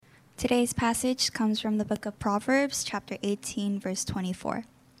Today's passage comes from the book of Proverbs, chapter 18, verse 24.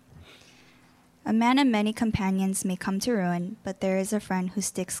 A man of many companions may come to ruin, but there is a friend who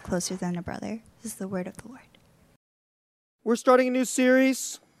sticks closer than a brother. This is the word of the Lord. We're starting a new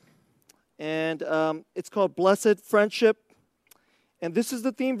series, and it's called Blessed Friendship, and this is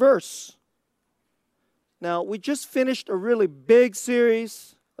the theme verse. Now, we just finished a really big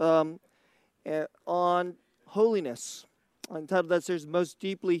series on holiness. I entitled that series, Most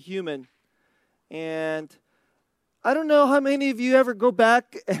Deeply Human. And I don't know how many of you ever go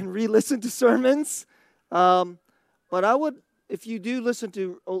back and re-listen to sermons, but I would, if you do listen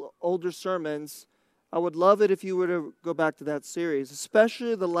to older sermons, I would love it if you were to go back to that series,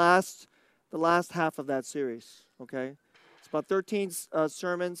 especially the last half of that series, okay? It's about 13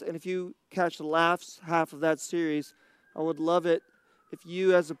 sermons, and if you catch the last half of that series, I would love it if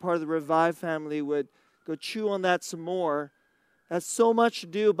you, as a part of the Revive family, would go chew on that some more. It has so much to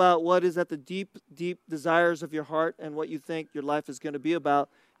do about what is at the deep, deep desires of your heart and what you think your life is going to be about.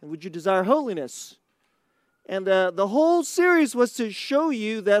 And would you desire holiness? And the whole series was to show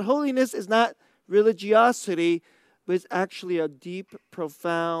you that holiness is not religiosity, but it's actually a deep,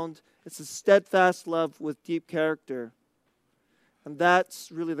 profound, it's a steadfast love with deep character. And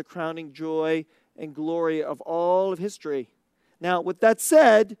that's really the crowning joy and glory of all of history. Now, with that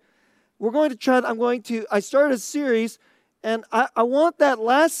said, I started a series, and I want that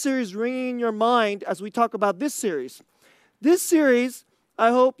last series ringing in your mind as we talk about this series. This series,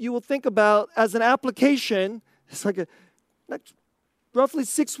 I hope you will think about as an application. It's like roughly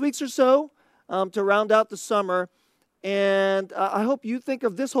 6 weeks or so to round out the summer. And I hope you think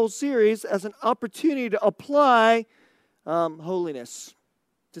of this whole series as an opportunity to apply holiness,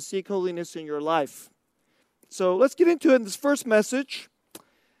 to seek holiness in your life. So let's get into it in this first message.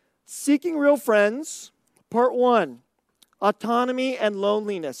 Seeking Real Friends, Part 1. Autonomy and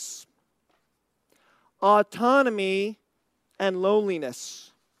loneliness. Autonomy and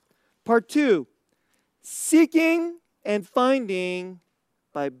loneliness. Part 2. Seeking and finding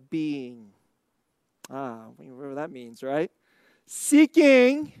by being. Whatever that means, right?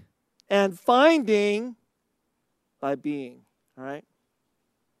 Seeking and finding by being. All right?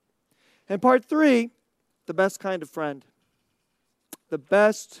 And part 3, the best kind of friend. The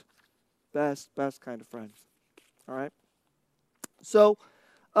best kind of friend. All right? So,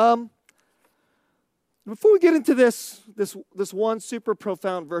 before we get into this one super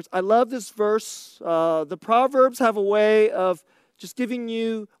profound verse, I love this verse. The Proverbs have a way of just giving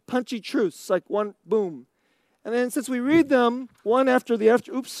you punchy truths, like one, boom. And then since we read them one after the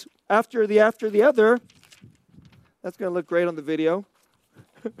other, that's going to look great on the video.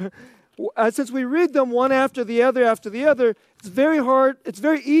 Since we read them one after the other, it's very hard, it's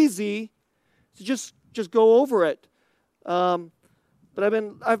very easy to just go over it. But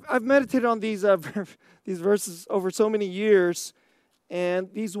I've meditated on these verses over so many years, and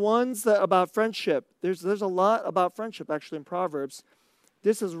these ones about friendship. There's a lot about friendship actually in Proverbs.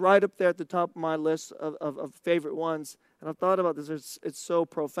 This is right up there at the top of my list of favorite ones, and I've thought about this. It's so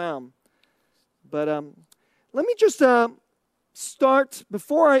profound. But let me just start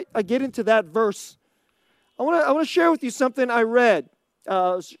before I get into that verse. I want to share with you something I read.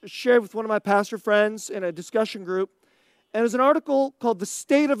 Shared with one of my pastor friends in a discussion group. And it was an article called The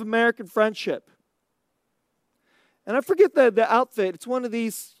State of American Friendship. And I forget the outfit. It's one of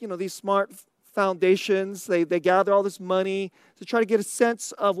these smart foundations. They gather all this money to try to get a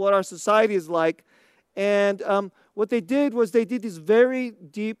sense of what our society is like. And what they did was they did these very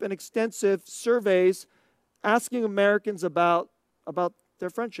deep and extensive surveys asking Americans about their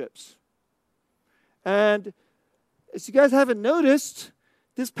friendships. And as you guys haven't noticed,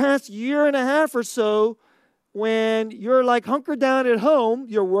 this past year and a half or so, when you're like hunkered down at home,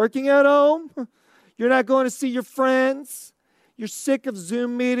 you're working at home, you're not going to see your friends, you're sick of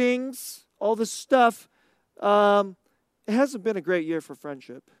Zoom meetings, all this stuff, it hasn't been a great year for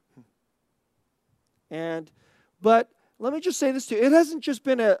friendship. But let me just say this to you. It hasn't just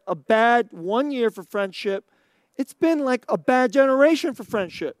been a bad 1 year for friendship. It's been like a bad generation for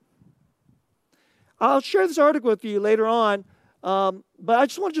friendship. I'll share this article with you later on, but I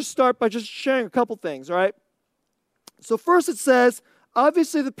just want to start by just sharing a couple things, all right? So first it says,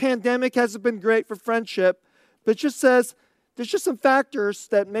 obviously the pandemic hasn't been great for friendship, but it just says there's just some factors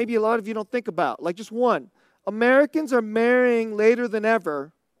that maybe a lot of you don't think about. Like just one, Americans are marrying later than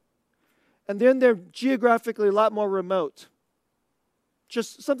ever, and then they're geographically a lot more remote.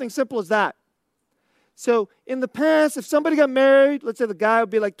 Just something simple as that. So in the past, if somebody got married, let's say the guy would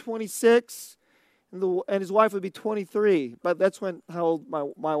be like 26, and his wife would be 23. But that's how old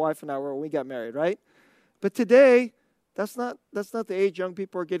my wife and I were when we got married, right? But today, That's not the age young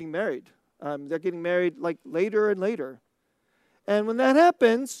people are getting married. They're getting married like later and later. And when that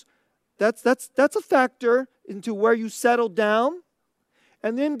happens, that's a factor into where you settle down.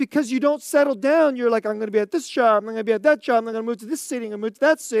 And then because you don't settle down, you're like, I'm going to be at this job, I'm going to be at that job, I'm going to move to this city, I'm going to move to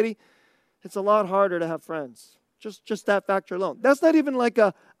that city. It's a lot harder to have friends. Just that factor alone. That's not even like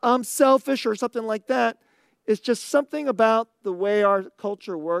I'm selfish or something like that. It's just something about the way our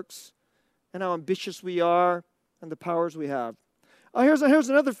culture works and how ambitious we are and the powers we have. Here's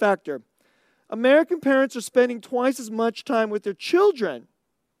another factor. American parents are spending twice as much time with their children.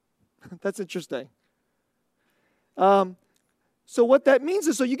 That's interesting. So what that means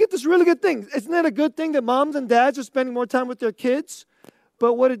is, so you get this really good thing. Isn't that a good thing that moms and dads are spending more time with their kids?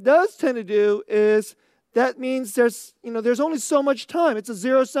 But what it does tend to do is that means there's only so much time. It's a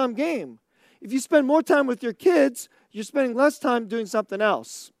zero-sum game. If you spend more time with your kids, you're spending less time doing something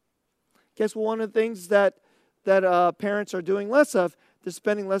else. Guess what? One of the things that parents are doing less of, they're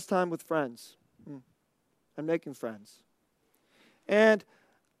spending less time with friends and making friends. And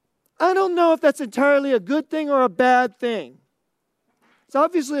I don't know if that's entirely a good thing or a bad thing. It's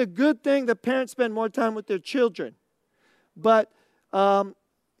obviously a good thing that parents spend more time with their children. But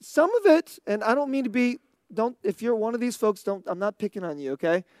some of it, and I don't mean to be, if you're one of these folks, I'm not picking on you,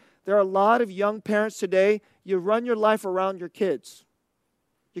 okay? There are a lot of young parents today, you run your life around your kids.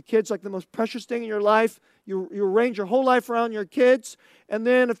 Your kids are like the most precious thing in your life. You arrange your whole life around your kids. And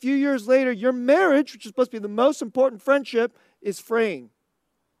then a few years later, your marriage, which is supposed to be the most important friendship, is fraying.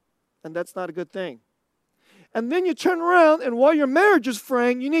 And that's not a good thing. And then you turn around, and while your marriage is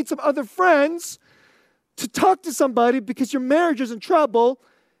fraying, you need some other friends to talk to somebody because your marriage is in trouble,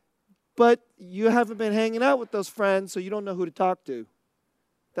 but you haven't been hanging out with those friends, so you don't know who to talk to.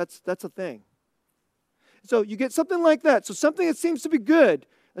 That's a thing. So you get something like that. So something that seems to be good,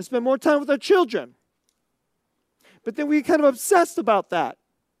 and spend more time with our children. But then we get kind of obsessed about that.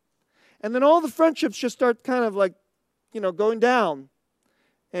 And then all the friendships just start kind of like, going down.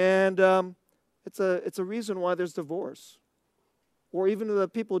 And it's a reason why there's divorce. Or even the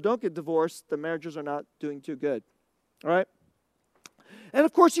people who don't get divorced, the marriages are not doing too good. All right? And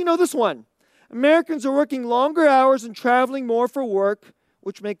of course, you know this one. Americans are working longer hours and traveling more for work,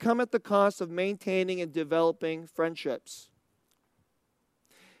 which may come at the cost of maintaining and developing friendships.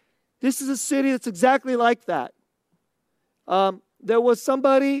 This is a city that's exactly like that. There was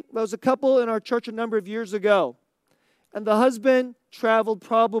a couple in our church a number of years ago, and the husband traveled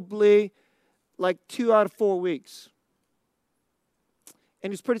probably like 2 out of 4 weeks.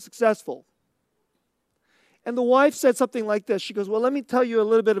 And he's pretty successful. And the wife said something like this. She goes, well, let me tell you a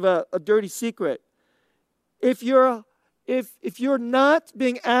little bit of a dirty secret. If you're not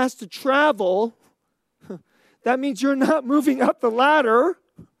being asked to travel, that means you're not moving up the ladder.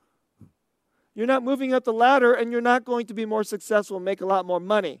 You're not moving up the ladder, and you're not going to be more successful and make a lot more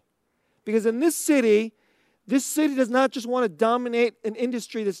money. Because in this city does not just want to dominate an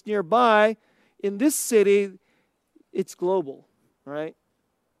industry that's nearby. In this city, it's global, right?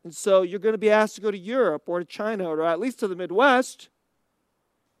 And so you're going to be asked to go to Europe or to China or at least to the Midwest,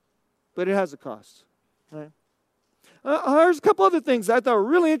 but it has a cost, right? Here's a couple other things I thought were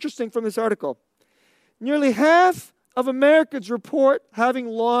really interesting from this article. Nearly half of Americans report having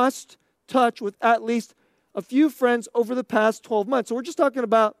lost touch with at least a few friends over the past 12 months. So we're just talking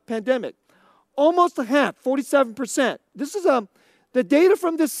about pandemic. Almost a half, 47%. This is the data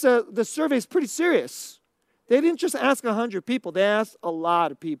from this the survey is pretty serious. They didn't just ask 100 people. They asked a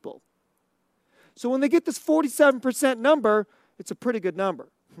lot of people. So when they get this 47% number, it's a pretty good number.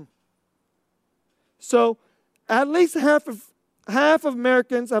 So at least half of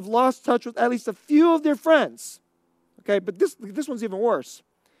Americans have lost touch with at least a few of their friends. Okay, but this one's even worse.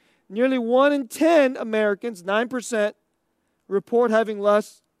 Nearly 1 in 10 Americans, 9%, report having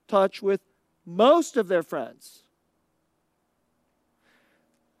lost touch with most of their friends.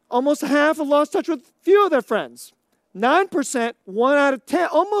 Almost half have lost touch with few of their friends. 9%, 1 out of 10,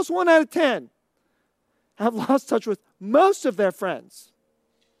 almost 1 out of 10, have lost touch with most of their friends.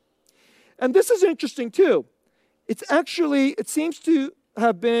 And this is interesting too. It seems to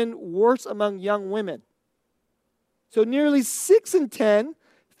have been worse among young women. So nearly 6 in 10,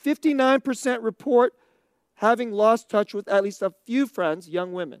 59% report having lost touch with at least a few friends,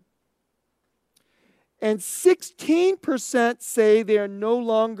 young women. And 16% say they are no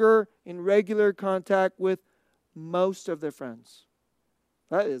longer in regular contact with most of their friends.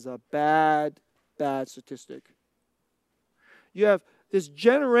 That is a bad, bad statistic. You have this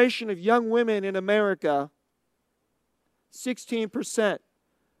generation of young women in America, 16%.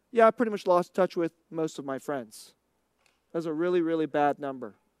 Yeah, I pretty much lost touch with most of my friends. That's a really, really bad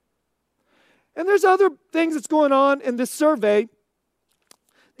number. And there's other things that's going on in this survey.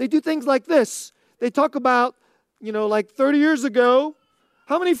 They do things like this. They talk about, like 30 years ago,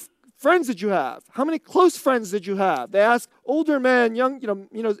 how many friends did you have? How many close friends did you have? They ask older men, young,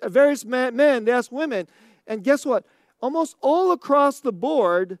 various men, they ask women. And guess what? Almost all across the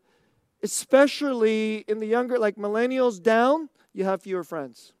board, especially in the younger, like millennials down, you have fewer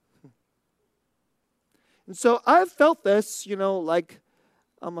friends. And so I've felt this, like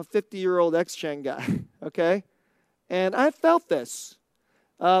I'm a 50-year-old ex-Gen guy, okay? And I felt this.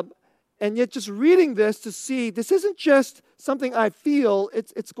 And yet just reading this to see, this isn't just something I feel,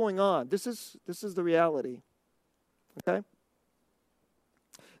 it's going on. This is the reality, okay?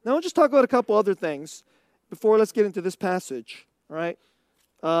 Now I'll just talk about a couple other things before let's get into this passage, all right?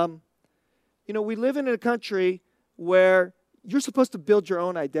 We live in a country where you're supposed to build your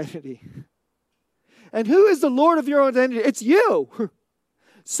own identity. And who is the Lord of your identity? It's you.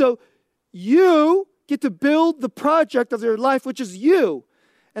 So you get to build the project of your life, which is you.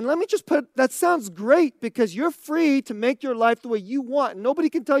 And let me just that sounds great because you're free to make your life the way you want. Nobody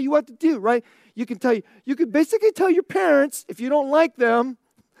can tell you what to do, right? You can basically tell your parents, if you don't like them,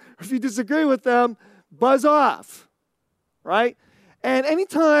 or if you disagree with them, buzz off, right? And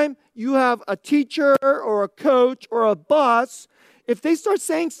anytime you have a teacher or a coach or a boss, if they start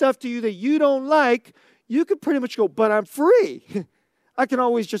saying stuff to you that you don't like, you could pretty much go, but I'm free. I can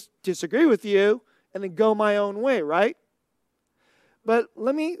always just disagree with you and then go my own way, right? But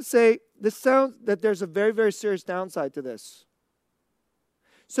let me say, this sounds that there's a very, very serious downside to this.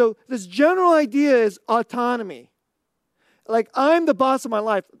 So this general idea is autonomy. Like, I'm the boss of my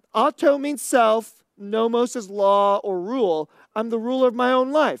life. Auto means self. Nomos is law or rule. I'm the ruler of my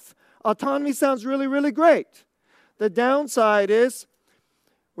own life. Autonomy sounds really, really great. The downside is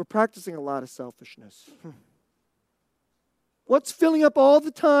we're practicing a lot of selfishness. What's filling up all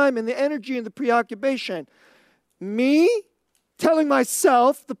the time and the energy and the preoccupation? Me telling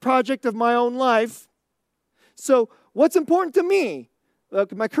myself the project of my own life. So what's important to me?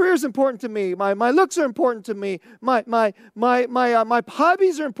 Look, my career is important to me. My looks are important to me. My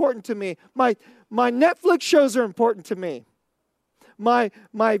hobbies are important to me. My Netflix shows are important to me. My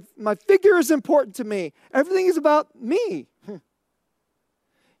figure is important to me. Everything is about me.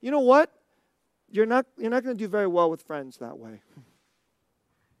 You know what? You're not going to do very well with friends that way.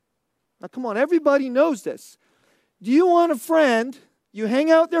 Now, come on, everybody knows this. Do you want a friend? You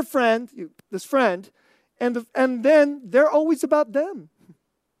hang out with their friend, this friend, and then they're always about them.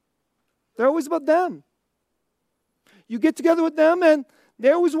 They're always about them. You get together with them, and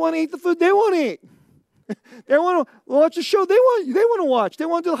they always want to eat the food they want to eat. They want to watch a show they want to watch. They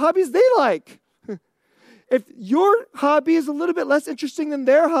want to do the hobbies they like. If your hobby is a little bit less interesting than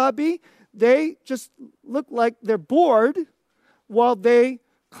their hobby, they just look like they're bored while they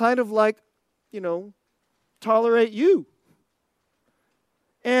kind of tolerate you.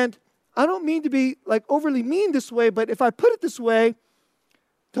 And I don't mean to be overly mean this way, but if I put it this way,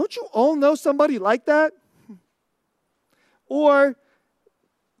 don't you all know somebody like that? Or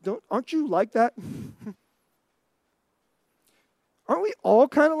aren't you like that? Aren't we all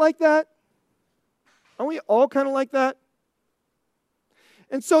kind of like that? Aren't we all kind of like that?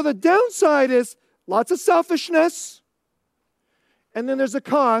 And so the downside is lots of selfishness, and then there's a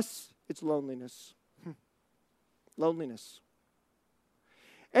cost. It's loneliness. Loneliness.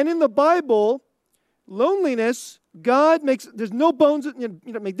 And in the Bible, loneliness, God makes, there's no bones,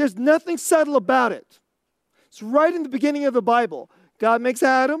 there's nothing subtle about it. It's right in the beginning of the Bible. God makes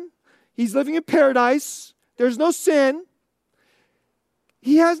Adam. He's living in paradise. There's no sin.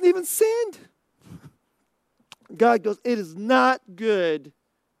 He hasn't even sinned. God goes, it is not good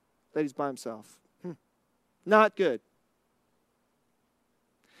that he's by himself. Not good.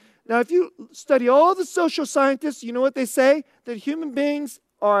 Now, if you study all the social scientists, you know what they say? That human beings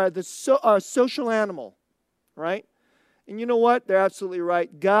are a social animal, right? And you know what? They're absolutely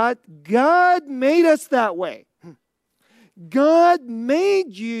right. God made us that way. God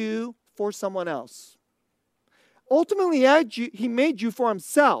made you for someone else. Ultimately, he made you for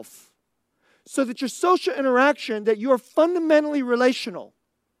himself. So that your social interaction, that you are fundamentally relational.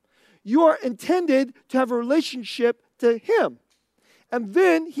 You are intended to have a relationship to him. And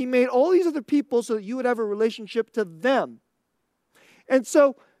then he made all these other people so that you would have a relationship to them. And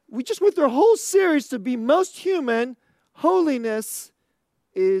so we just went through a whole series to be most human. Holiness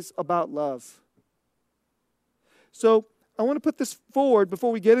is about love. So I want to put this forward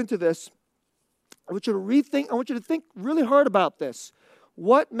before we get into this. I want you to think really hard about this.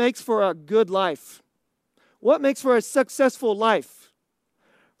 What makes for a good life? What makes for a successful life?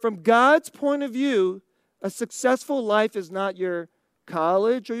 From God's point of view, a successful life is not your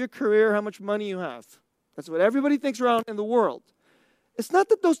college or your career, how much money you have. That's what everybody thinks around in the world. It's not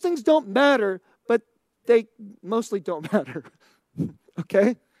that those things don't matter, but they mostly don't matter.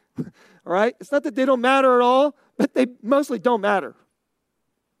 Okay? All right? It's not that they don't matter at all, but they mostly don't matter.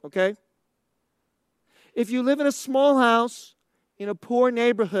 Okay? If you live in a small house in a poor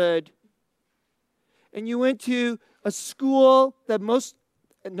neighborhood and you went to a school that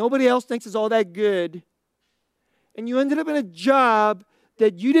nobody else thinks is all that good, and you ended up in a job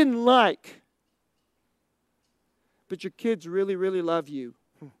that you didn't like, but your kids really, really love you.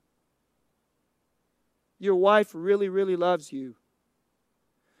 Your wife really, really loves you.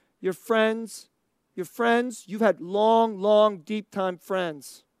 Your friends, you've had long, deep time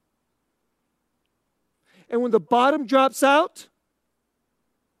friends. And when the bottom drops out,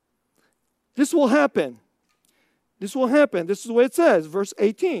 this will happen. This will happen. This is the way it says, verse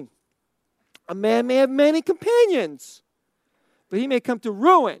 18. A man may have many companions, but he may come to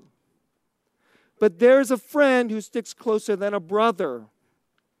ruin. But there's a friend who sticks closer than a brother.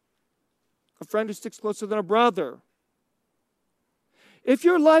 A friend who sticks closer than a brother. If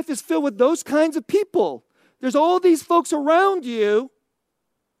your life is filled with those kinds of people, there's all these folks around you,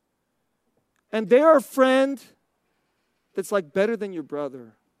 and they're a friend that's like better than your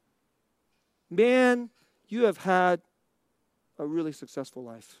brother. Man, you have had a really successful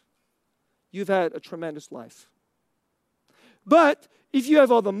life. You've had a tremendous life. But if you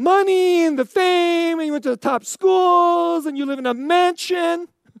have all the money and the fame, and you went to the top schools, and you live in a mansion,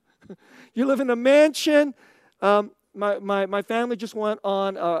 my family just went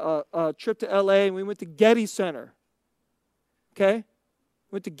on a trip to LA, and we went to Getty Center. Okay?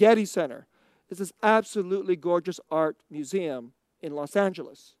 Went to Getty Center. It's this absolutely gorgeous art museum in Los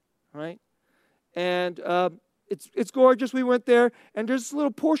Angeles, right? And it's gorgeous. We went there, and there's this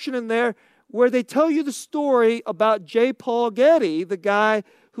little portion in there where they tell you the story about J. Paul Getty, the guy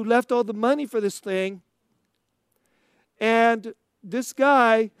who left all the money for this thing. And this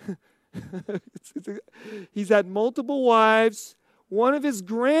guy, he's had multiple wives. One of his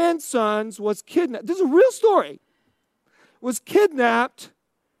grandsons was kidnapped. This is a real story. Was kidnapped,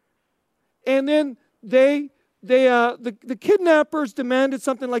 and then the kidnappers demanded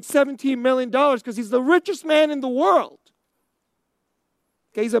something like $17 million because he's the richest man in the world.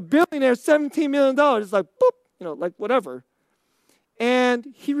 Okay, he's a billionaire, $17 million. It's like, boop, like whatever. And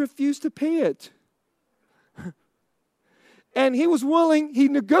he refused to pay it. And he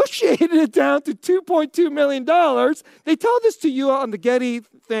negotiated it down to $2.2 million. They tell this to you on the Getty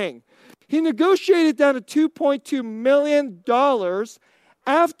thing. He negotiated down to $2.2 million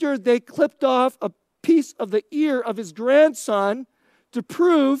after they clipped off a piece of the ear of his grandson to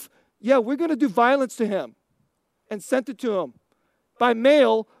prove, we're going to do violence to him, and sent it to him by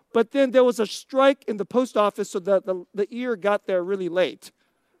mail, but then there was a strike in the post office so that the ear got there really late.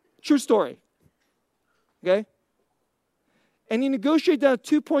 True story. Okay? And he negotiated down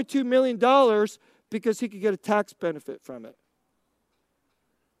 $2.2 million because he could get a tax benefit from it.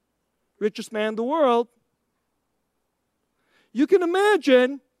 Richest man in the world. You can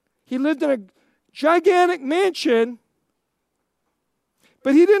imagine he lived in a gigantic mansion,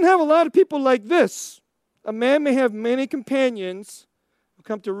 but he didn't have a lot of people like this. A man may have many companions who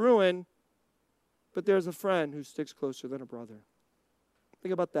come to ruin, but there's a friend who sticks closer than a brother.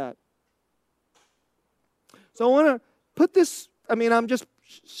 Think about that. So I want to put this, I'm just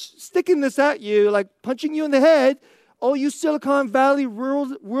sticking this at you, like punching you in the head. Oh, you Silicon Valley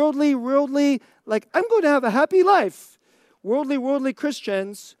worldly, like I'm going to have a happy life. Worldly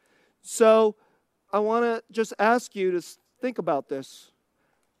Christians. So I want to just ask you to think about this.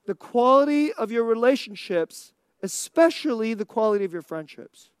 The quality of your relationships, especially the quality of your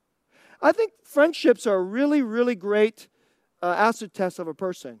friendships. I think friendships are a really, really great acid test of a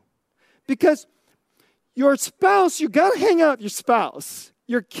person. Because your spouse, you got to hang out with your spouse.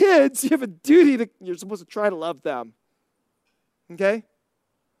 Your kids, you have a duty you're supposed to try to love them. Okay?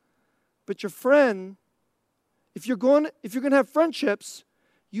 But your friend, if you're going to have friendships,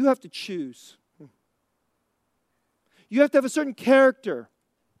 you have to choose. You have to have a certain character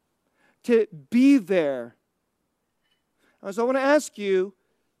to be there. So I want to ask you,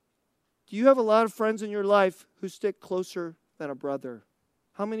 do you have a lot of friends in your life who stick closer than a brother?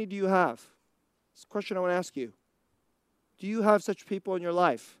 How many do you have? It's a question I want to ask you. Do you have such people in your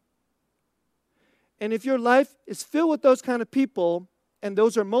life? And if your life is filled with those kind of people, and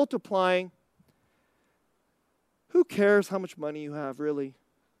those are multiplying, who cares how much money you have, really?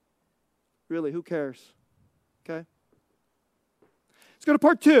 Really, who cares? Okay? Let's go to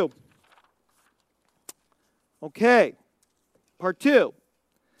part 2. Okay. Part 2.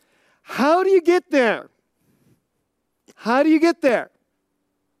 How do you get there? How do you get there?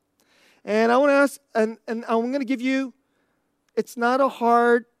 And I want to ask, and I'm going to give you, it's not a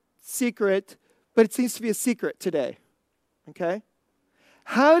hard secret, but it seems to be a secret today. Okay?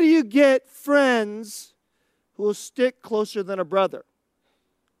 How do you get friends who will stick closer than a brother?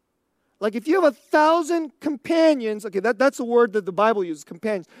 Like if you have 1,000 companions, okay, that's a word that the Bible uses,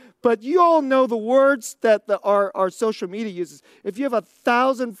 companions. But you all know the words that our social media uses. If you have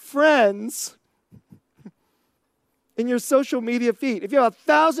 1,000 friends in your social media feed, if you have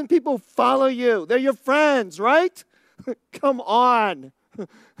 1,000 people follow you, they're your friends, right? Come on.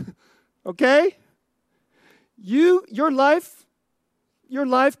 Okay? Your life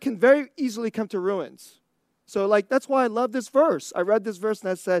can very easily come to ruins. So that's why I love this verse. I read this verse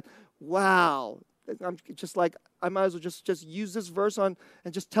and I said, wow. I'm just like, I might as well just use this verse on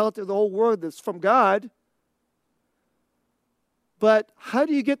and just tell it to the whole world that's from God. But how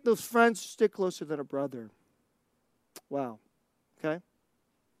do you get those friends to stick closer than a brother? Wow. Okay?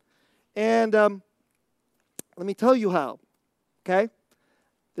 And let me tell you how. Okay?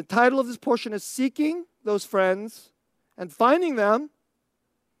 The title of this portion is Seeking Those Friends and Finding Them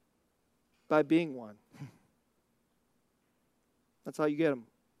by Being One. That's how you get them.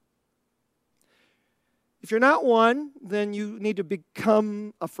 If you're not one, then you need to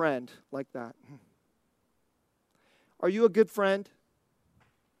become a friend like that. Are you a good friend?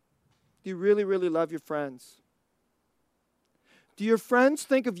 Do you really, really love your friends? Do your friends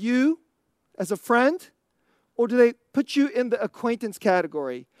think of you as a friend? Or do they put you in the acquaintance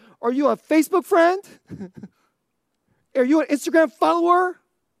category? Are you a Facebook friend? Are you an Instagram follower?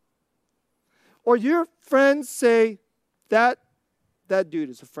 Or your friends say, that dude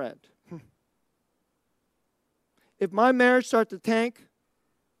is a friend. If my marriage starts to tank,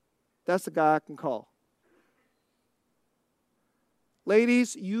 that's the guy I can call.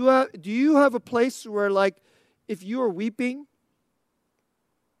 Ladies, do you have a place where, if you are weeping,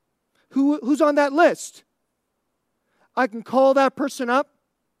 who's on that list? I can call that person up,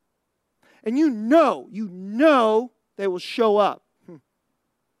 and you know they will show up.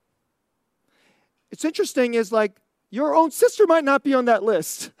 It's interesting is your own sister might not be on that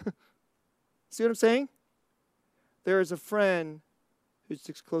list. See what I'm saying? There is a friend who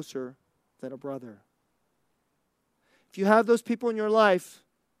sticks closer than a brother. If you have those people in your life,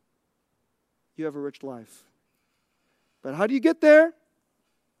 you have a rich life. But how do you get there?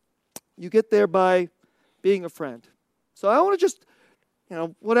 You get there by being a friend. So I want to just,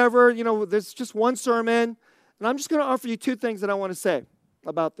 there's just one sermon, and I'm just going to offer you two things that I want to say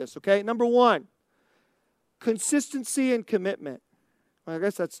about this, okay? Number one, consistency and commitment. Well, I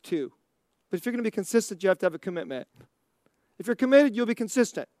guess that's two. But if you're going to be consistent, you have to have a commitment. If you're committed, you'll be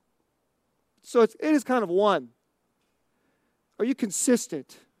consistent. So it is kind of one. Are you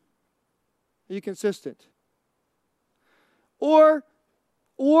consistent? Are you consistent? Or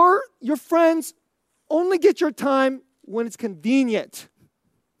your friends only get your time when it's convenient.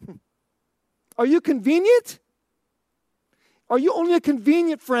 Are you convenient? Are you only a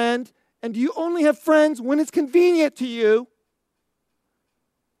convenient friend? And do you only have friends when it's convenient to you?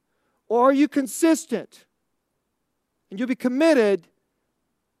 Or are you consistent? And you'll be committed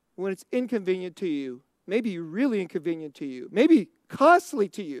when it's inconvenient to you. Maybe really inconvenient to you. Maybe costly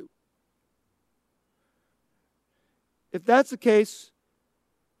to you. If that's the case,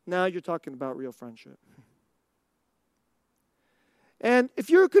 now you're talking about real friendship. And if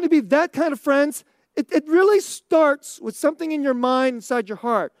you're going to be that kind of friends, it really starts with something in your mind, inside your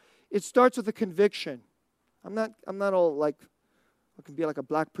heart. It starts with a conviction. I'm not all I can be like a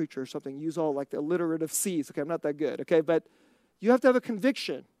black preacher or something, use all the alliterative C's. Okay, I'm not that good, okay? But you have to have a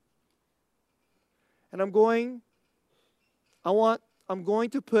conviction. And I'm going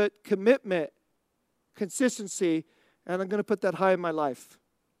to put commitment, consistency, and I'm going to put that high in my life.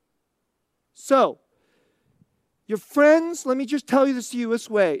 So, your friends, let me just tell you this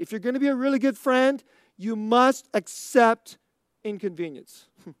way. If you're going to be a really good friend, you must accept inconvenience.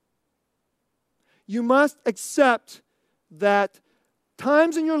 You must accept that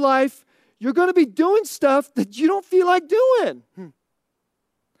times in your life, you're going to be doing stuff that you don't feel like doing.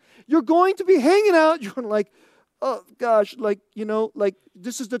 You're going to be hanging out. You're oh gosh,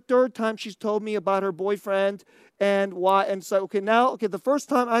 this is the third time she's told me about her boyfriend and why. And so, the first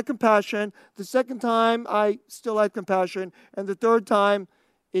time I had compassion. The second time I still had compassion. And the third time,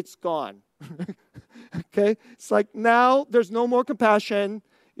 it's gone. Okay? It's now there's no more compassion.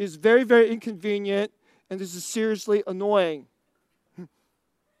 It's very, very inconvenient. And this is seriously annoying.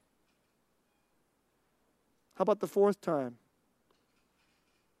 How about the fourth time?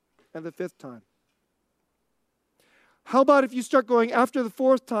 And the fifth time? How about if you start going after the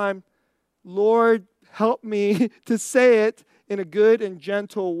fourth time, Lord, help me to say it in a good and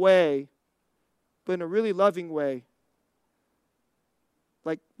gentle way but in a really loving way.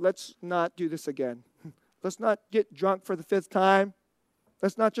 Like, let's not do this again. Let's not get drunk for the 5th time.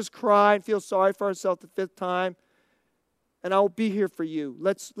 Let's not just cry and feel sorry for ourselves the 5th time. And I'll be here for you.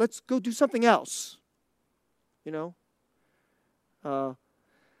 Let's go do something else. You know? One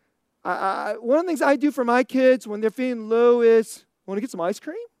of the things I do for my kids when they're feeling low is, want to get some ice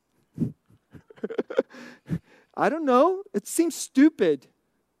cream? I don't know. It seems stupid.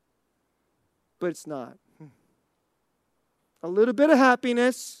 But it's not. A little bit of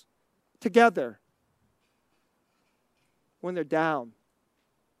happiness together when they're down.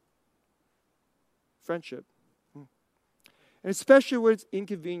 Friendship. And especially when it's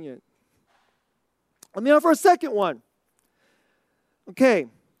inconvenient. Let me offer a second one. Okay.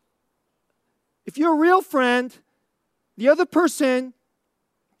 If you're a real friend, the other person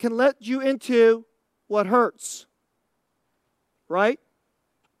can let you into what hurts. Right?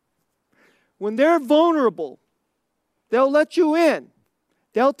 When they're vulnerable, they'll let you in.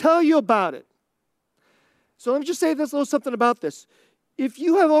 They'll tell you about it. So let me just say this little something about this. If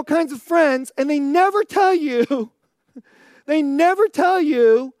you have all kinds of friends and they never tell you,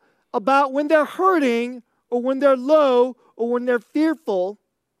 about when they're hurting or when they're low or when they're fearful,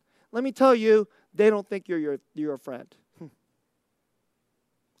 let me tell you, they don't think you're a friend.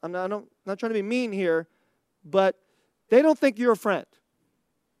 I'm not trying to be mean here, but they don't think you're a friend.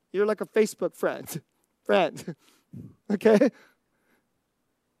 You're like a Facebook friend. Okay?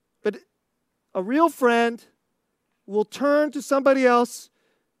 But a real friend will turn to somebody else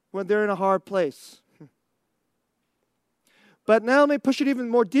when they're in a hard place. But now let me push it even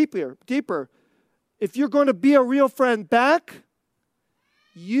more deeper. If you're going to be a real friend back,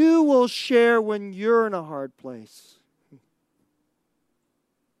 you will share when you're in a hard place.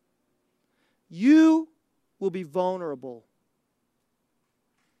 You will be vulnerable.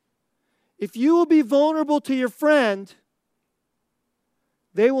 If you will be vulnerable to your friend,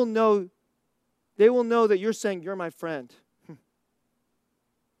 they will know that you're saying, you're my friend.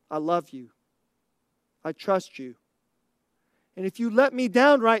 I love you. I trust you. And if you let me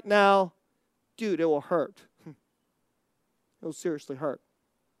down right now, dude, it will hurt. It will seriously hurt.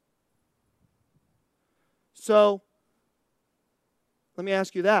 So, let me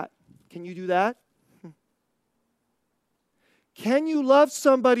ask you that. Can you do that? Can you love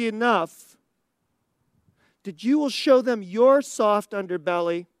somebody enough that you will show them your soft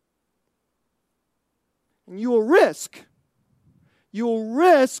underbelly and you will risk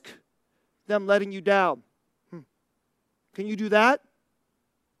them letting you down? Can you do that?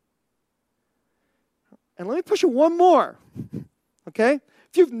 And let me push it one more. Okay?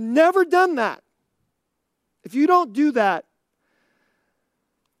 If you've never done that, if you don't do that,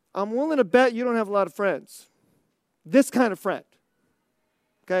 I'm willing to bet you don't have a lot of friends. This kind of friend.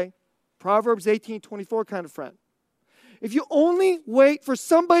 Okay? Proverbs 18:24 kind of friend. If you only wait for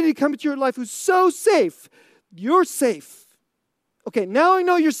somebody to come into your life who's so safe, you're safe. Okay, now I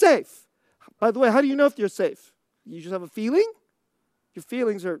know you're safe. By the way, how do you know if you're safe? You just have a feeling? Your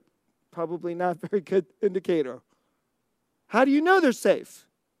feelings are probably not a very good indicator. How do you know they're safe?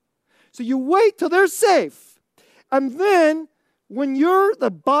 So you wait till they're safe. And then when the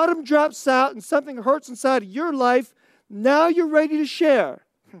bottom drops out and something hurts inside of your life, now you're ready to share.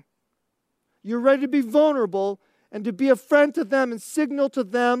 You're ready to be vulnerable and to be a friend to them and signal to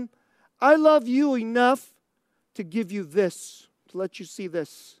them, I love you enough to give you this, to let you see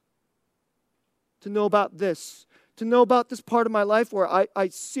this, to know about this, to know about this part of my life where I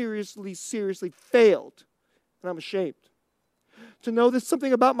seriously failed and I'm ashamed. To know there's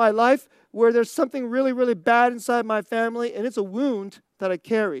something about my life where there's something really, really bad inside my family and it's a wound that I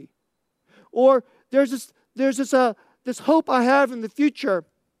carry. Or there's this hope I have in the future.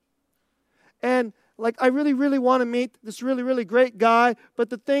 And like I really, really want to meet this really, really great guy, but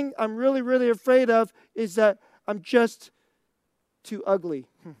the thing I'm really, really afraid of is that I'm just too ugly.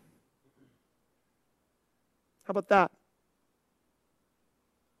 How about that?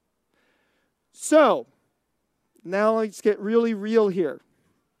 So, now let's get really real here.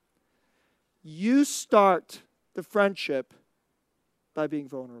 You start the friendship by being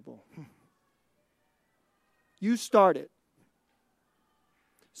vulnerable. You start it.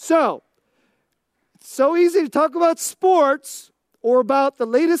 So, it's so easy to talk about sports or about the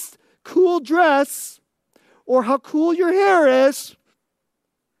latest cool dress or how cool your hair is.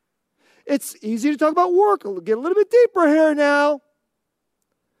 It's easy to talk about work. I'll get a little bit deeper here now.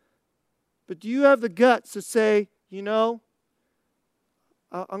 But do you have the guts to say, you know,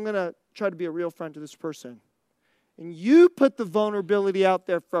 I'm going to try to be a real friend to this person? And you put the vulnerability out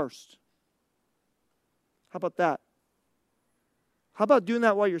there first. How about that? How about doing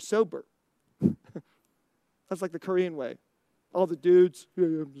that while you're sober? That's like the Korean way. All the dudes, yeah,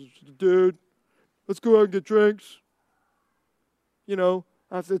 I'm just a dude. Let's go out and get drinks. You know,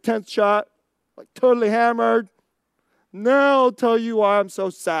 after the 10th shot, like totally hammered. Now I'll tell you why I'm so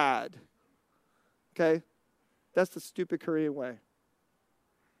sad. Okay? That's the stupid Korean way.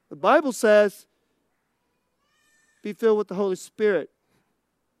 The Bible says, be filled with the Holy Spirit,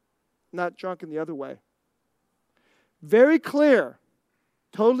 not drunk in the other way. Very clear,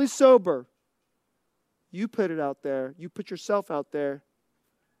 totally sober. You put it out there. You put yourself out there.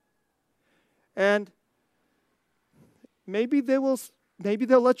 And maybe they'll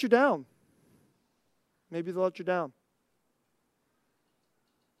let you down. Maybe they'll let you down.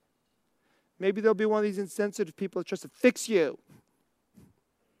 Maybe they'll be one of these insensitive people that tries to fix you.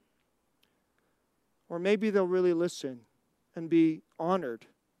 Or maybe they'll really listen and be honored.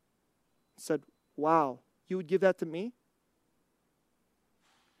 Said, wow, you would give that to me?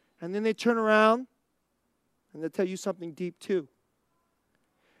 And then they turn around and they'll tell you something deep too.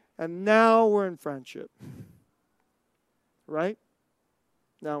 And now we're in friendship. Right?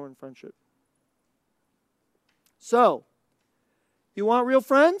 Now we're in friendship. So, you want real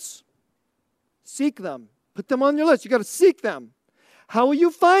friends? Seek them. Put them on your list. You got to seek them. How will you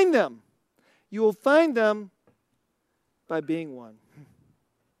find them? You will find them by being one.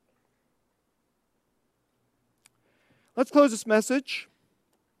 Let's close this message.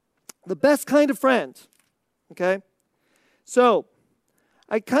 The best kind of friend. Okay? So,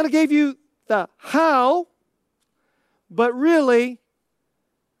 I kind of gave you the how, but really,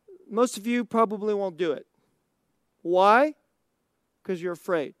 most of you probably won't do it. Why? Because you're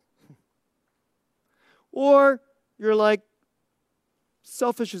afraid. Or you're like,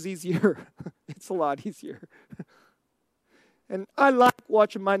 selfish is easier. It's a lot easier. And I like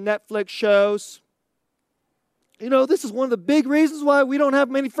watching my Netflix shows. You know, this is one of the big reasons why we don't have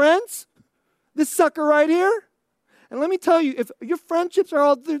many friends. This sucker right here. And let me tell you, if your friendships are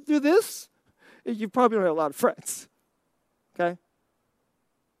all through this, you probably don't have a lot of friends. Okay?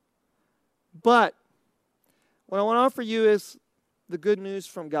 But what I want to offer you is the good news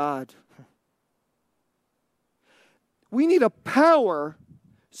from God. We need a power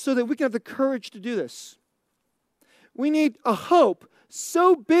so that we can have the courage to do this. We need a hope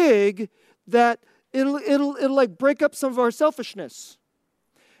so big that it'll like break up some of our selfishness.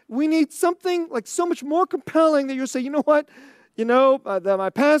 We need something like so much more compelling that you'll say, you know what? You know, my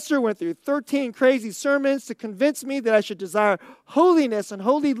pastor went through 13 crazy sermons to convince me that I should desire holiness and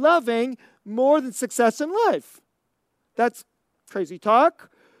holy loving more than success in life. That's crazy talk.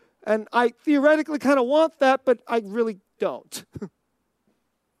 And I theoretically kind of want that, but I really don't.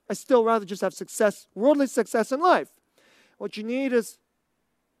 I still rather just have success, worldly success in life. What you need is,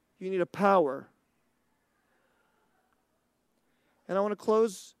 you need a power. And I want to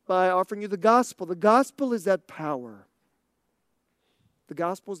close by offering you the gospel. The gospel is that power. The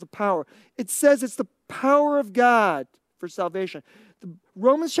gospel is the power. It says it's the power of God for salvation.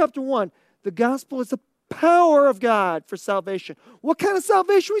 Romans chapter 1, the gospel is the power of God for salvation. What kind of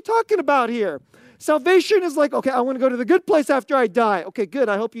salvation are we talking about here? Salvation is like, okay, I want to go to the good place after I die. Okay, good,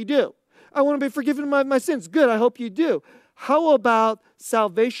 I hope you do. I want to be forgiven of my sins. Good, I hope you do. How about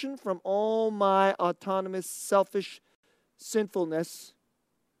salvation from all my autonomous, selfish sinfulness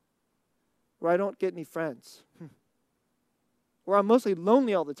where I don't get any friends? Where I'm mostly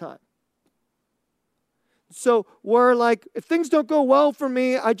lonely all the time. So where like, if things don't go well for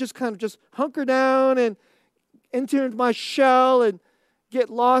me, I just kind of just hunker down and enter into my shell and get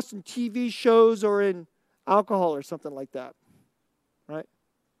lost in TV shows or in alcohol or something like that. Right?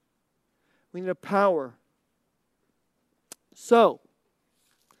 We need a power. So,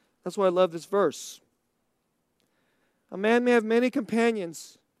 that's why I love this verse. A man may have many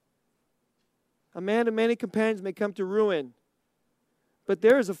companions. A man of many companions may come to ruin. But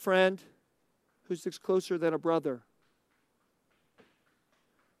there is a friend who sticks closer than a brother.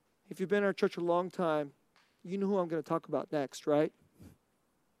 If you've been in our church a long time, you know who I'm going to talk about next, right?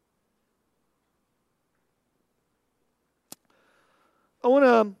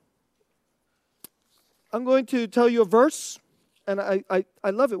 I'm going to tell you a verse, and I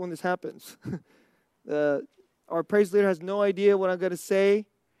love it when this happens. Our praise leader has no idea what I'm going to say,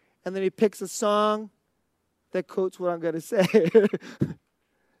 and then he picks a song that quotes what I'm going to say.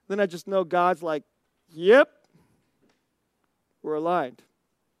 Then I just know God's like, yep, we're aligned.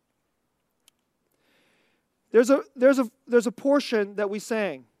 There's a portion that we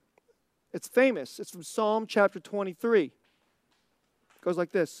sang. It's famous. It's from Psalm chapter 23. It goes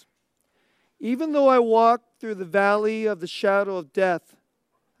like this. Even though I walk through the valley of the shadow of death,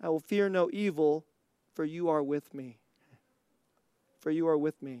 I will fear no evil, for you are with me. For you are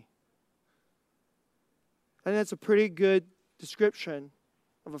with me. And that's a pretty good description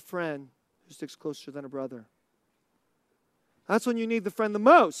of a friend who sticks closer than a brother. That's when you need the friend the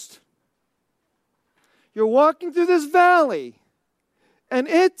most. You're walking through this valley, and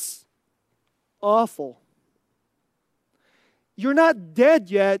it's awful. You're not dead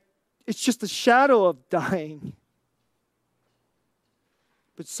yet. It's just a shadow of dying.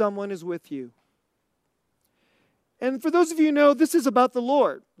 But someone is with you. And for those of you who know, this is about the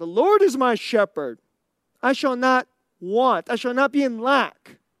Lord. The Lord is my shepherd. I shall not want. I shall not be in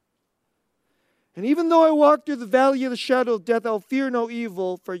lack. And even though I walk through the valley of the shadow of death, I'll fear no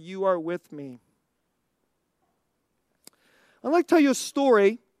evil, for you are with me. I'd like to tell you a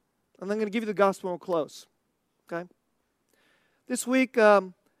story, and I'm going to give you the gospel and we'll close. Okay? This week,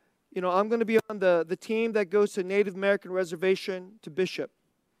 I'm going to be on the team that goes to Native American reservation to Bishop.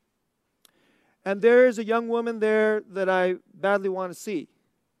 And there is a young woman there that I badly want to see.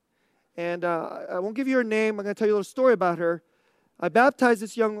 And I won't give you her name. I'm going to tell you a little story about her. I baptized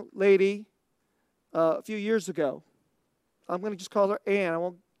this young lady a few years ago. I'm going to just call her Ann. I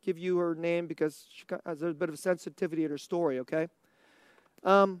won't give you her name because she has a bit of a sensitivity in her story, okay?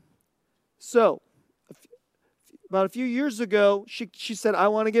 So, about a few years ago, she said, I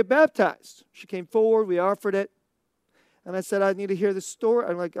want to get baptized. She came forward. We offered it. And I said, I need to hear this story.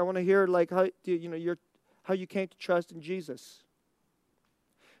 I want to hear how you came to trust in Jesus.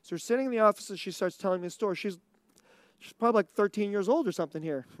 So we're sitting in the office and she starts telling me the story. She's probably like 13 years old or something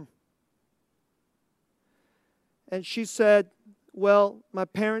here. And she said, well, my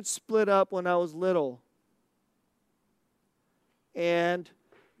parents split up when I was little. And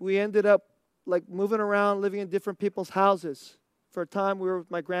we ended up like moving around, living in different people's houses. For a time, we were with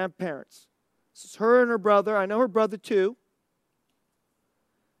my grandparents. This is her and her brother. I know her brother too.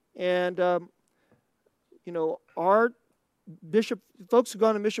 And, our bishop, folks who go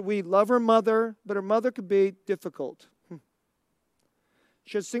on a mission, we love her mother, but her mother could be difficult.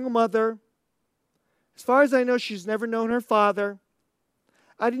 She's a single mother. As far as I know, she's never known her father.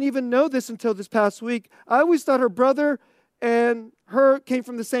 I didn't even know this until this past week. I always thought her brother and her came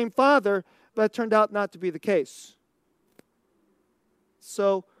from the same father, but it turned out not to be the case.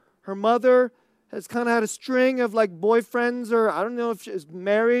 So her mother has kind of had a string of like boyfriends, or I don't know if she's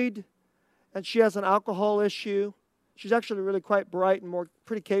married, and she has an alcohol issue. She's actually really quite bright and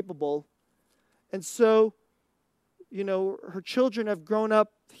pretty capable. And so, her children have grown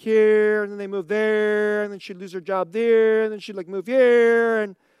up here, and then they move there, and then she'd lose her job there, and then she'd move here,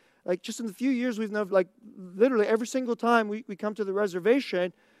 and just in the few years we've known, literally every single time we come to the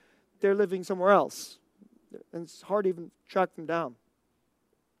reservation, they're living somewhere else. And it's hard to even track them down.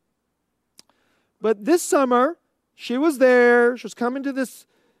 But this summer, she was there. She was coming to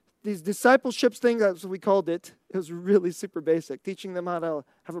these discipleships thing, that's what we called it. It was really super basic, teaching them how to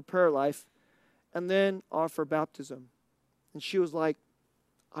have a prayer life, and then offer baptism. And she was like,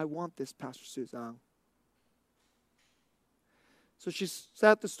 I want this, Pastor Suzanne. So she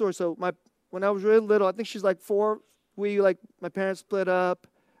sat the story. So when I was really little, I think she's like 4. My parents split up.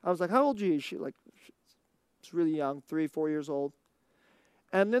 I was like, how old are you? She's really young, 3, 4 years old.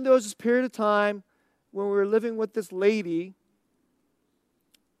 And then there was this period of time when we were living with this lady,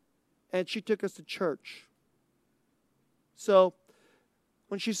 and she took us to church. So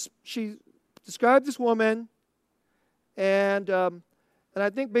when she described this woman, and I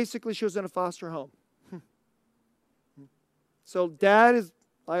think basically she was in a foster home. So dad is,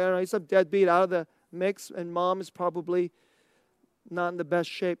 I don't know, he's a deadbeat out of the mix, and mom is probably not in the best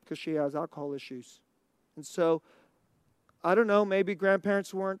shape because she has alcohol issues. And so, I don't know, maybe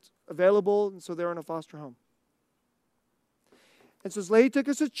grandparents weren't available, and so they were in a foster home. And so this lady took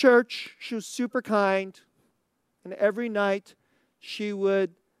us to church. She was super kind. And every night, she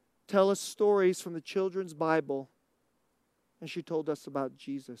would tell us stories from the children's Bible. And she told us about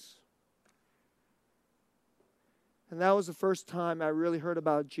Jesus. And that was the first time I really heard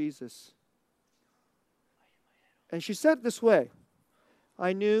about Jesus. And she said it this way.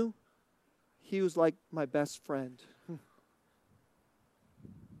 I knew he was like my best friend.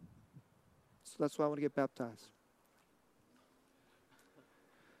 So that's why I want to get baptized.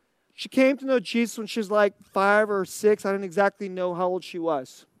 She came to know Jesus when she was like 5 or 6. I don't exactly know how old she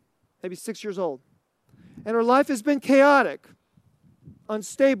was. Maybe 6 years old. And her life has been chaotic,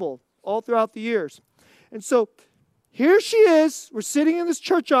 unstable, all throughout the years. And so here she is. We're sitting in this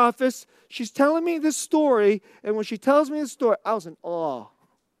church office. She's telling me this story. And when she tells me this story, I was in awe.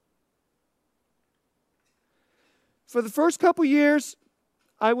 For the first couple years,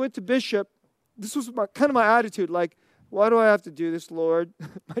 I went to Bishop. This was kind of my attitude, like, why do I have to do this, Lord?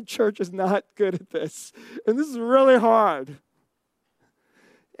 My church is not good at this. And this is really hard.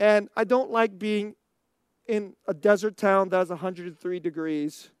 And I don't like being in a desert town that's 103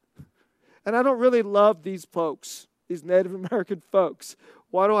 degrees. And I don't really love these folks, these Native American folks.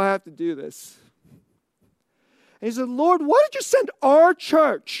 Why do I have to do this? And he said, Lord, why did you send our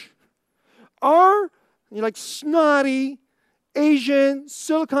church, our snotty Asian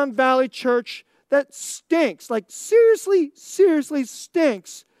Silicon Valley church that stinks, like seriously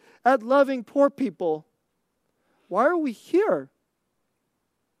stinks at loving poor people? Why are we here?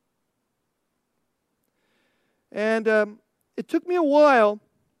 And it took me a while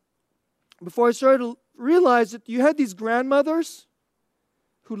before I started to realize that you had these grandmothers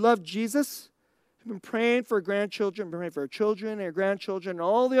who loved Jesus, who've been praying for grandchildren, praying for their children and their grandchildren, and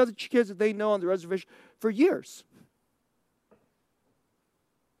all the other kids that they know on the reservation for years.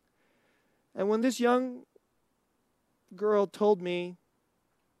 And when this young girl told me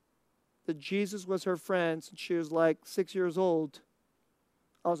that Jesus was her friend since she was like 6 years old,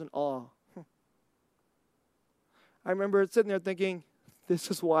 I was in awe. I remember sitting there thinking,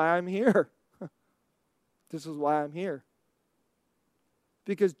 this is why I'm here. This is why I'm here.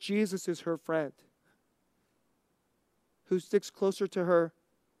 Because Jesus is her friend, who sticks closer to her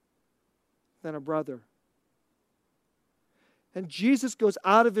than a brother. And Jesus goes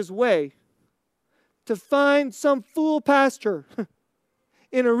out of his way to find some fool pastor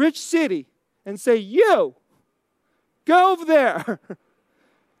in a rich city and say, you, go over there.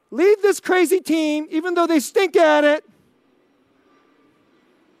 Lead this crazy team, even though they stink at it.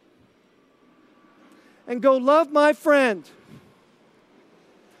 And go love my friend.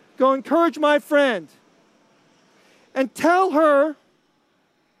 Go encourage my friend. And tell her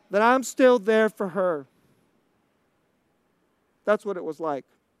that I'm still there for her. That's what it was like.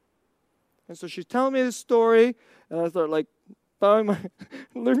 And so she's telling me this story, and I start bowing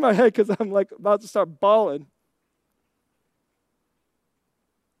my head because I'm about to start bawling.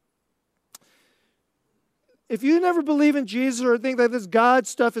 If you never believe in Jesus or think that this God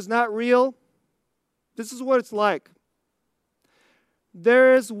stuff is not real, this is what it's like.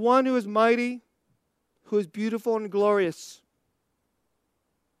 There is one who is mighty, who is beautiful and glorious.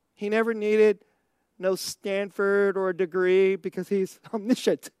 He never needed no Stanford or a degree because he's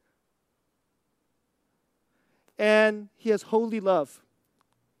omniscient. And he has holy love.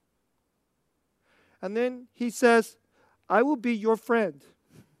 And then he says, I will be your friend.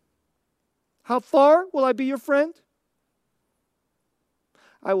 How far will I be your friend?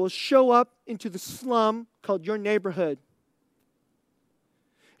 I will show up into the slum called your neighborhood,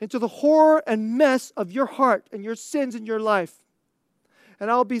 into the horror and mess of your heart and your sins in your life. And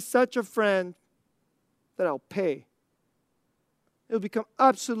I'll be such a friend that I'll pay. It'll become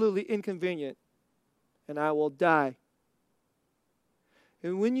absolutely inconvenient, and I will die.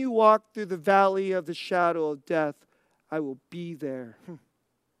 And when you walk through the valley of the shadow of death, I will be there.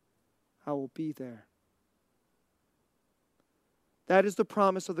 I will be there. That is the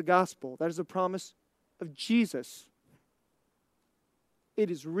promise of the gospel. That is the promise of Jesus.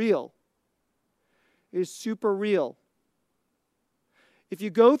 It is real. It is super real. If you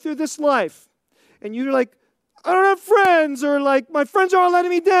go through this life and you're like, I don't have friends, or my friends are all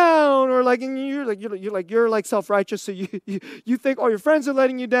letting me down, or and you're self-righteous, so you think all your friends are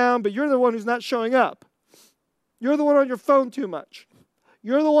letting you down, but you're the one who's not showing up. You're the one on your phone too much.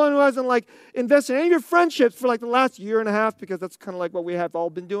 You're the one who hasn't invested in any of your friendships for the last year and a half, because that's kind of what we have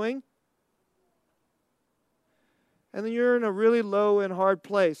all been doing. And then you're in a really low and hard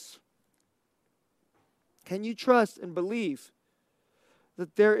place. Can you trust and believe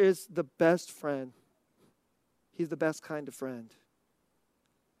that there is the best friend? He's the best kind of friend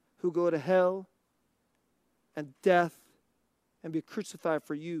who go to hell and death and be crucified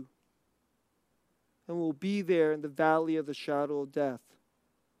for you, and will be there in the valley of the shadow of death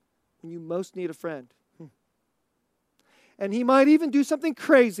when you most need a friend. And he might even do something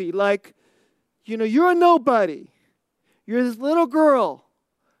crazy, you're a nobody. You're this little girl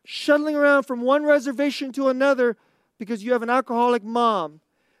shuttling around from one reservation to another because you have an alcoholic mom.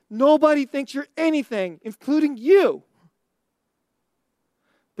 Nobody thinks you're anything, including you.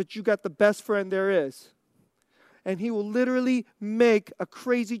 But you got the best friend there is. And he will literally make a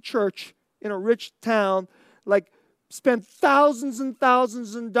crazy church in a rich town, spend thousands and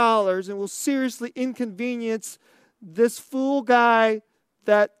thousands of dollars, and will seriously inconvenience this fool guy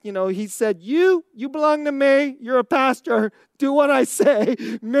that, he said, you belong to me, you're a pastor, do what I say,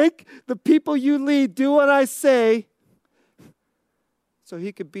 make the people you lead do what I say, so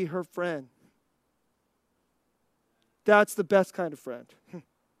he could be her friend. That's the best kind of friend.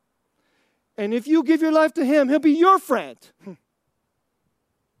 And if you give your life to him, he'll be your friend.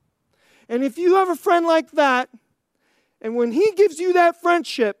 And if you have a friend like that, and when he gives you that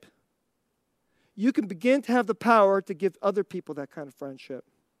friendship, you can begin to have the power to give other people that kind of friendship.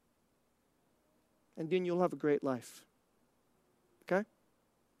 And then you'll have a great life. Okay?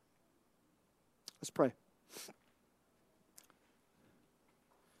 Let's pray.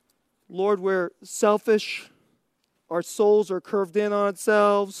 Lord, we're selfish. Our souls are curved in on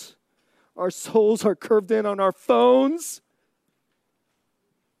ourselves. Our souls are curved in on our phones.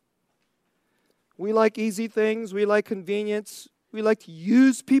 We like easy things. We like convenience. We like to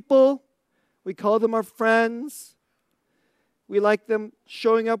use people. We call them our friends. We like them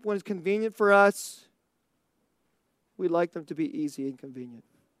showing up when it's convenient for us. We like them to be easy and convenient.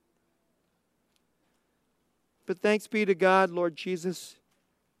 But thanks be to God, Lord Jesus,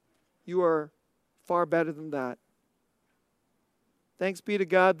 you are far better than that. Thanks be to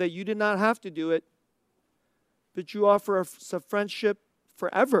God that you did not have to do it, but you offer us a friendship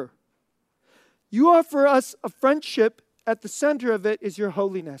forever. You offer us a friendship, at the center of it is your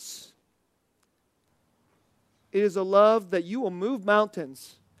holiness. It is a love that you will move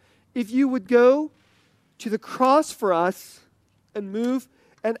mountains. If you would go to the cross for us and move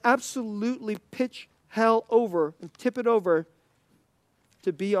and absolutely pitch hell over and tip it over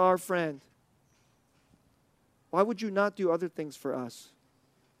to be our friend, why would you not do other things for us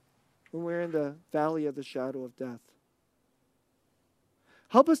when we're in the valley of the shadow of death?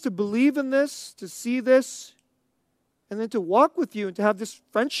 Help us to believe in this, to see this, and then to walk with you and to have this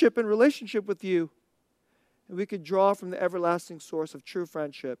friendship and relationship with you. And we could draw from the everlasting source of true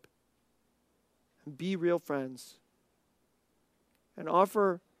friendship and be real friends. And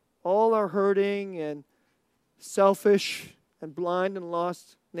offer all our hurting and selfish and blind and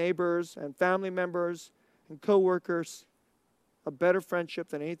lost neighbors and family members and co-workers a better friendship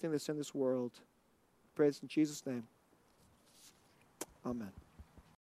than anything that's in this world. Praise in Jesus' name. Amen.